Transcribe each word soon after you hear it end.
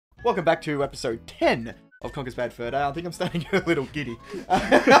Welcome back to episode 10 of Conker's Bad Fur Day. I think I'm starting to get a little giddy.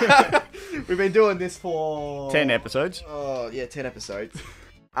 We've been doing this for... 10 episodes. Oh, yeah, 10 episodes.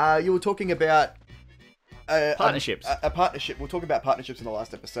 You were talking about... Partnerships. A partnership. We were talking about partnerships in the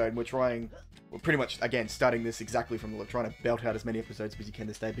last episode, and we're pretty much, again, starting this exactly from trying to belt out as many episodes as you can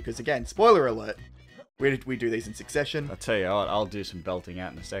this day, because, again, spoiler alert, we do these in succession. I'll tell you what, I'll do some belting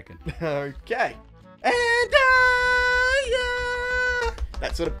out in a second. Okay. And, yeah.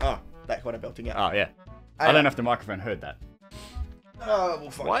 That sort of, that kind of belting out. Oh, yeah. I don't know if the microphone heard that. Oh,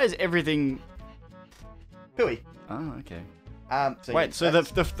 we'll find Why is everything... Pooey. Oh, okay. So Wait, yeah, so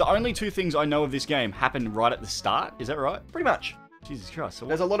the only two things I know of this game happened right at the start? Is that right? pretty much. Jesus Christ. So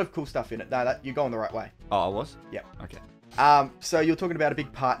There's a lot of cool stuff in it. No, you're going the right way. Oh, I was? Yeah. Okay. So you're talking about a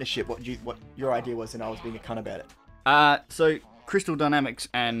big partnership. What your idea was, and I was being a cunt about it. So Crystal Dynamics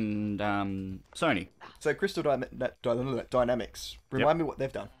and Sony. So Crystal Dynamics. Remind me what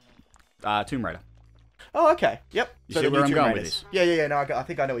they've done. Tomb Raider. Oh, okay. Yep. You So see the where new I'm Tomb going with Raiders. this? Yeah. No, I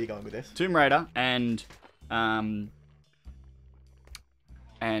think I know where you're going with this. Tomb Raider and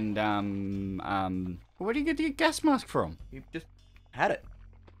where do you get your gas mask from? You just had it.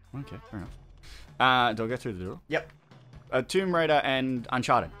 Okay, fair enough. Do I go through the door? Yep. Tomb Raider and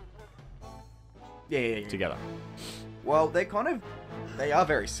Uncharted Yeah. together. Well, they are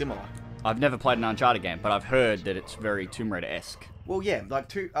very similar. I've never played an Uncharted game, but I've heard that it's very Tomb Raider-esque. Well, yeah,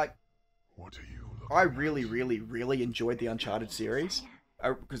 I really enjoyed the Uncharted series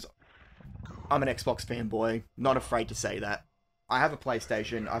because I'm an Xbox fanboy. Not afraid to say that. I have a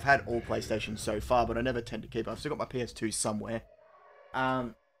PlayStation. I've had all PlayStations so far, but I never tend to keep. I've still got my PS2 somewhere.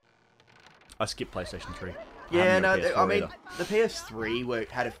 I skipped PlayStation 3. Yeah, no, I mean, either. the PS3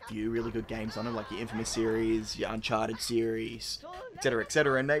 had a few really good games on it, like your Infamous series, your Uncharted series,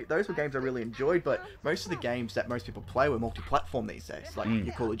 etc., and those were games I really enjoyed, but most of the games that most people play were multi-platform these days, like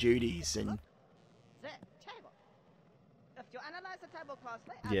your Call of Duties and...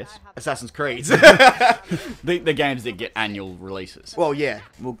 Yes. Assassin's Creed. the games that get annual releases. Well, yeah,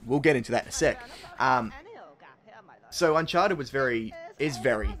 we'll get into that in a sec. So Uncharted is very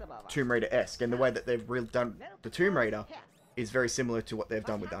Tomb Raider-esque, and the way that they've really done the Tomb Raider is very similar to what they've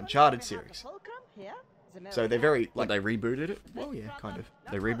done with the Uncharted series. So they're very Like they rebooted it? well, yeah, kind of.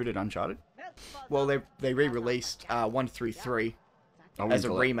 They rebooted Uncharted? Well, they re-released 1 through 3 as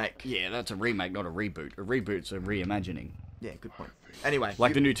a remake. Yeah, that's a remake, not a reboot. A reboot's a reimagining. Yeah, good point. Anyway,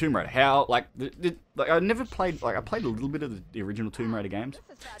 Like the new Tomb Raider. How, like I never played, I played a little bit of the original Tomb Raider games.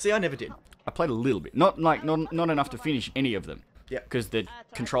 see, I never did. I played a little bit. Not enough to finish any of them. Yeah. Because the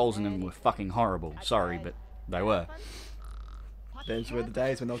controls in them were fucking horrible. Sorry, but they were. Those were the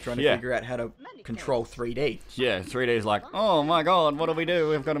days when they were trying to Yeah. figure out how to control 3D. Yeah, 3D is like, oh my god, what do we do?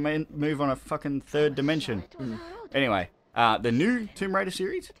 We've got to move on a fucking third dimension. Anyway, the new Tomb Raider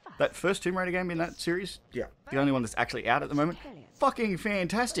series, that first Tomb Raider game in that series, Yeah. the only one that's actually out at the moment, fucking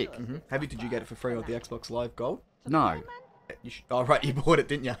fantastic. Did you get it for free on the Xbox Live Gold? No, Oh, right, you bought it,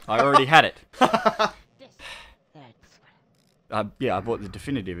 didn't you? I already had it. Yeah, I bought the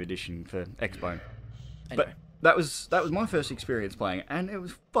definitive edition for Xbone. Anyway. But that was my first experience playing it, and it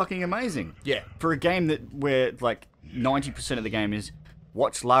was fucking amazing. Yeah. For a game where like 90% of the game is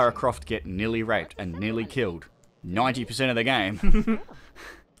watch Lara Croft get nearly raped and nearly killed. 90% of the game.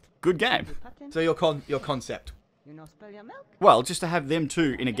 Good game. So your concept. Well, just to have them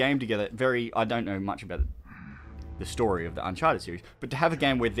two in a game together, I don't know much about the story of the Uncharted series, but to have a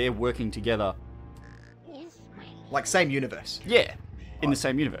game where they're working together. Like, same universe. Yeah, in the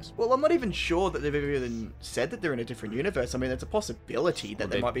same universe. Well, I'm not even sure that they've even said that they're in a different universe. I mean, there's a possibility that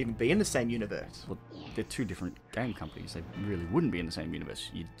they might even be in the same universe. Well, they're two different game companies. They really wouldn't be in the same universe,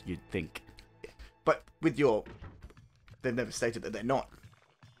 you'd think. But with they've never stated that they're not.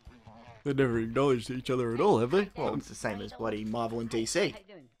 They've never acknowledged each other at all, have they? Well, it's the same as bloody Marvel and DC.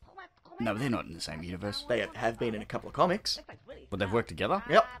 No, they're not in the same universe. They have been in a couple of comics. But they've worked together?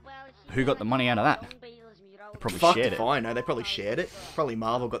 Yep. Who got the money out of that? They probably Fuck shared if it. I know. They probably shared it. Probably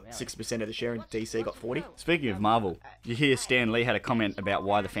Marvel got 6% of the share and DC got 40. Speaking of Marvel, you hear Stan Lee had a comment about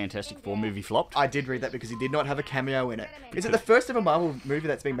why the Fantastic Four movie flopped? I did read that because he did not have a cameo in it. Is it the first ever Marvel movie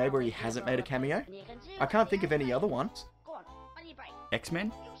that's been made where he hasn't made a cameo? I can't think of any other ones.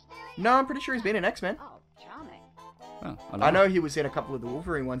 X-Men? No, I'm pretty sure he's been in X-Men. Oh, I know he was in a couple of the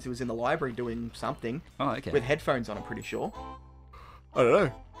Wolverine ones. He was in the library doing something. Oh, okay. With headphones on, I'm pretty sure. I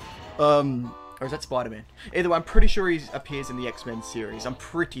don't know. Or is that Spider-Man? Either way, I'm pretty sure he appears in the X-Men series. I'm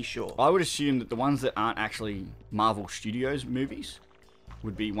pretty sure. I would assume that the ones that aren't actually Marvel Studios movies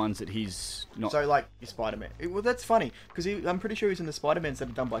would be ones that he's not... So, like, your Spider-Man. Well, that's funny, because I'm pretty sure he's in the Spider-Mans that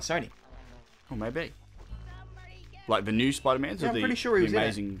are done by Sony. Or maybe. Like the new Spider-Man's Yeah, or I'm the, pretty sure he was the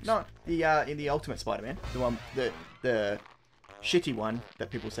amazing... in it. No, in the Ultimate Spider-Man, the one, the shitty one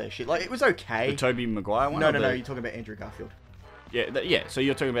that people say is shit. Like, it was okay. The Tobey Maguire one? No, or no, the... no. You're talking about Andrew Garfield. Yeah, yeah. So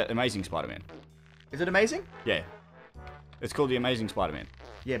you're talking about Amazing Spider-Man. Is it amazing? Yeah. It's called the Amazing Spider-Man.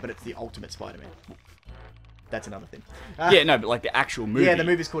 Yeah, but it's the Ultimate Spider-Man. That's another thing. Yeah, no, but like the actual movie. Yeah, the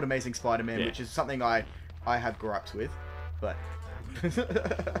movie's called Amazing Spider-Man, Yeah. which is something I have gripes with, but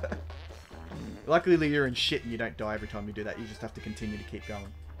luckily you're in shit and you don't die every time you do that. You just have to continue to keep going.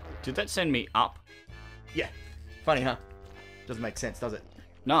 Did that send me up? Yeah. Funny, huh? Doesn't make sense, does it?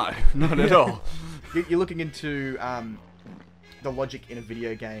 No, not at all. You're looking into the logic in a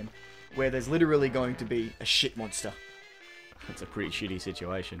video game where there's literally going to be a shit monster. That's a pretty shitty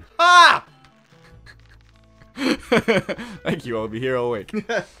situation. Ah! Thank you, I'll be here all week.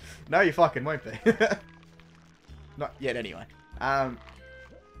 No, you fucking won't be. Not yet, anyway. Oh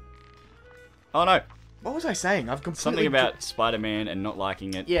no. What was I saying? I've completely... Something about Spider-Man and not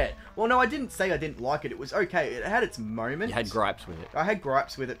liking it. Yeah. Well, no, I didn't say I didn't like it. It was okay. It had its moments. You had gripes with it. I had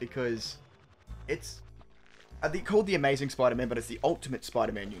gripes with it because it's... I think called the Amazing Spider-Man, but it's the Ultimate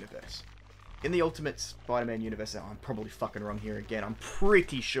Spider-Man universe. In the Ultimate Spider-Man universe... Oh, I'm probably fucking wrong here again. I'm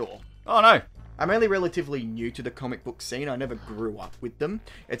pretty sure. Oh no. I'm only relatively new to the comic book scene. I never grew up with them.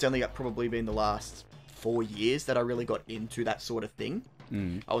 It's only probably been the last 4 years that I really got into that sort of thing.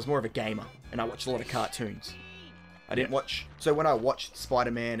 I was more of a gamer, and I watched a lot of cartoons. I didn't watch... So when I watched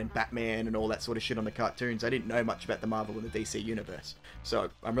Spider-Man and Batman and all that sort of shit on the cartoons, I didn't know much about the Marvel and the DC universe. So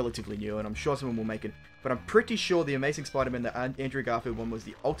I'm relatively new, and I'm sure someone will make it. But I'm pretty sure the Amazing Spider-Man, the Andrew Garfield one, was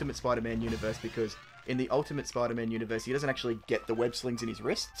the Ultimate Spider-Man universe, because in the Ultimate Spider-Man universe, he doesn't actually get the web slings in his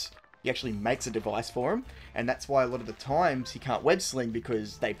wrists. He actually makes a device for him, and that's why a lot of the times he can't web sling,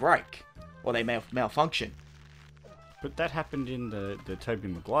 because they break, or they malfunction. But that happened in the Tobey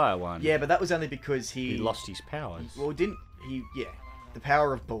Maguire one. Yeah, but that was only because He lost his powers. Well, didn't he? Yeah, the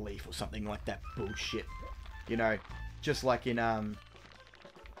power of belief or something like that bullshit. You know, just like in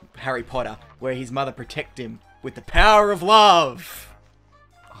Harry Potter, where his mother protected him with the power of love.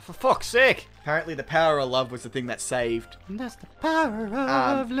 Oh, for fuck's sake! Apparently, the power of love was the thing that saved And that's the power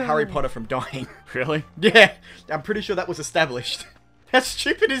of love. Harry Potter from dying. Really? Yeah, I'm pretty sure that was established. How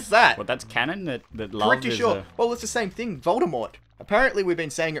stupid is that? Well, that's canon. That love Pretty is sure. a... Well, it's the same thing. Voldemort. Apparently, we've been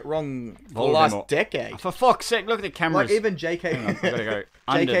saying it wrong for the last decade. Oh, for fuck's sake! Look at the cameras. Like even J.K. Hang on, I gotta go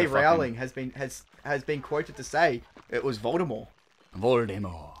under J.K. the fucking- Rowling has been quoted to say it was Voldemort.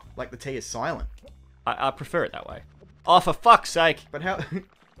 Voldemort. Like the T is silent. I prefer it that way. Oh, for fuck's sake! But how?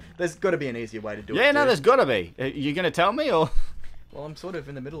 There's got to be an easier way to do it. Yeah, no, dude. there's gotta be. You gonna tell me or? Well, I'm sort of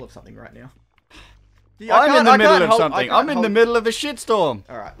in the middle of something right now. I'm in the middle of something. I'm in the middle of a shitstorm.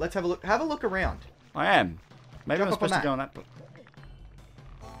 All right, let's have a look. Have a look around. I am. Maybe Jump I'm up on supposed to that. go on that.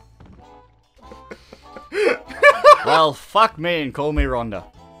 Well, fuck me and call me Rhonda.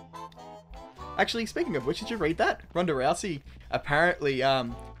 Actually, speaking of which, did you read that? Ronda Rousey apparently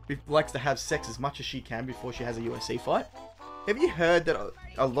likes to have sex as much as she can before she has a UFC fight. Have you heard that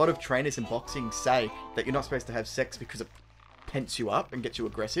a lot of trainers in boxing say that you're not supposed to have sex because it pents you up and gets you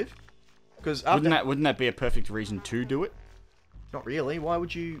aggressive? Because Wouldn't that be a perfect reason to do it? Not really. Why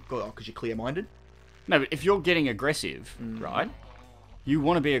would you? Oh, because you're clear-minded. No, but if you're getting aggressive, right? You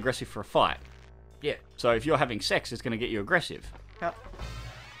want to be aggressive for a fight. Yeah. So if you're having sex, it's going to get you aggressive. How?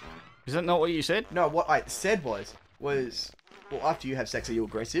 Is that not what you said? No, what I said was well, after you have sex, are you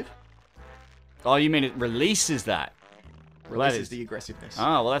aggressive? Oh, you mean it releases that? Releases the aggressiveness.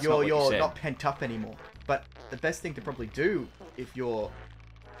 Oh, well, that's not what you you're said. not pent up anymore. But the best thing to probably do if you're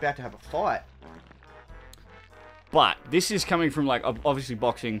about to have a fight. But this is coming from, like, obviously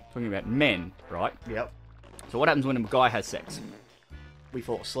boxing, talking about men, right? Yep. So what happens when a guy has sex? We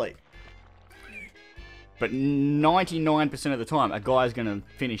fall asleep. But 99% of the time, a guy's going to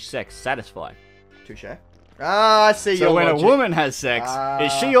finish sex satisfied. Touche. Ah, I see. So when a woman has sex,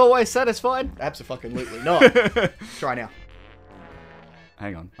 is she always satisfied? Absolutely not. Try now.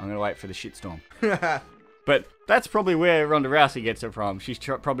 Hang on, I'm going to wait for the shitstorm. But that's probably where Ronda Rousey gets it from. She's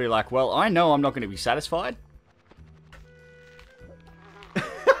probably like, well, I know I'm not going to be satisfied.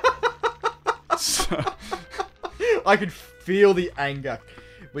 So... I can feel the anger.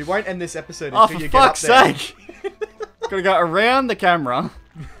 We won't end this episode Oh, until for you get up fuck's there. sake! Gotta go around the camera.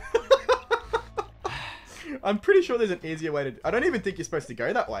 I'm pretty sure there's an easier way to... I don't even think you're supposed to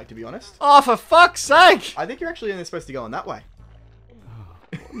go that way, to be honest. Oh, for fuck's sake! I think you're actually only supposed to go on that way.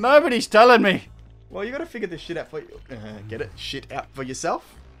 Nobody's telling me. Well, you gotta figure this shit out for you. Get it? Shit out for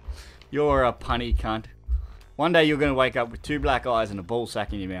yourself? You're a punny cunt. One day you're gonna wake up with 2 black eyes and a ball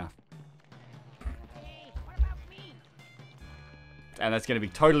sack in your mouth. And that's gonna be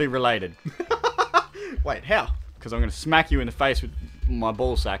totally related. Wait, how? Because I'm going to smack you in the face with my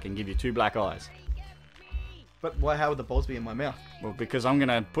ball sack and give you 2 black eyes. But why? How would the balls be in my mouth? Well, because I'm going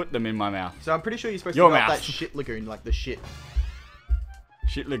to put them in my mouth. So I'm pretty sure you're supposed Your to go up mouth. that shit lagoon, like the shit.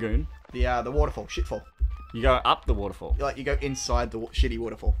 Shit lagoon. The waterfall, shitfall. You go up the waterfall. Like you go inside the shitty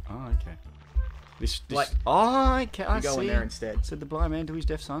waterfall. Oh, okay. This Like, oh, okay, I You go see. in there instead. Said the blind man to his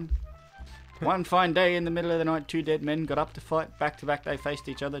deaf son. One fine day in the middle of the night, 2 dead men got up to fight. Back to back they faced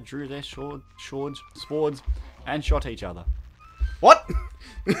each other, drew their swords, and shot each other. What?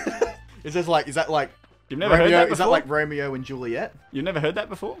 Is that like You've never heard that before? Is that like Romeo and Juliet? You've never heard that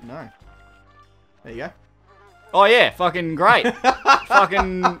before? No. There you go. Oh yeah, fucking great.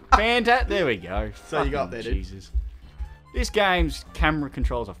 Fucking fantastic. There we go. So fucking you got there, dude. Jesus. This game's camera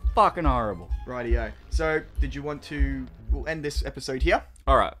controls are fucking horrible. Rightio. So, did you want to... We'll end this episode here.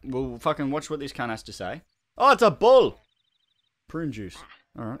 Alright, we'll fucking watch what this cunt has to say. Oh, it's a bull! Prune juice.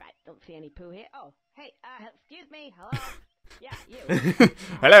 Alright. Right, don't see any poo here. Oh, hey, excuse me. Hello? Yeah, you.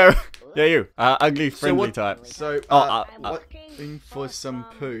 Hello! Yeah, you. Ugly, friendly type. So, Oh, looking for some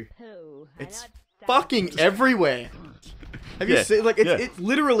poo. Poo. It's fucking everywhere. Have you Yeah, seen? Like, it's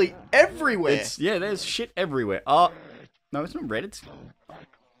literally everywhere. Yeah, there's shit everywhere. Oh, no, it's not red. It's...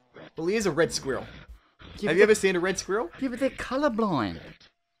 Well, here's a red squirrel. Yeah, Have you ever seen a red squirrel? Yeah, but they're colourblind.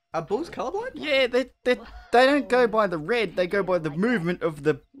 Are bulls colorblind? Yeah, they don't go by the red. They go by the movement of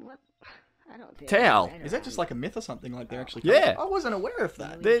the I don't think towel. Is that just like a myth or something? Like they're actually... Yeah. I wasn't aware of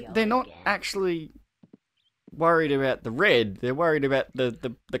that. They're not actually worried about the red. They're worried about the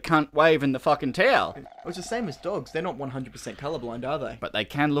cunt waving the fucking towel. It's the same as dogs. They're not 100% colorblind, are they? But they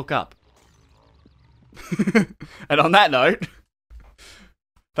can look up. And on that note,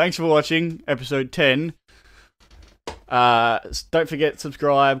 thanks for watching episode 10. Don't forget,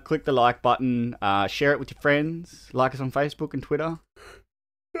 subscribe, click the like button, share it with your friends, like us on Facebook and Twitter.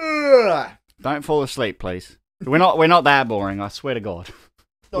 Don't fall asleep, please. We're not that boring, I swear to God.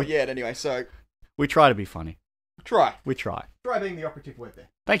 Not yet, anyway. So, We try to be funny. try. We try. Try being the operative word there.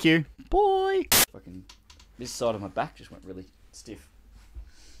 Thank you. Bye. Fucking this side of my back just went really stiff.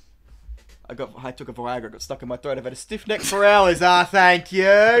 I took a Viagra, got stuck in my throat. I've had a stiff neck for hours. Thank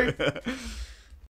you.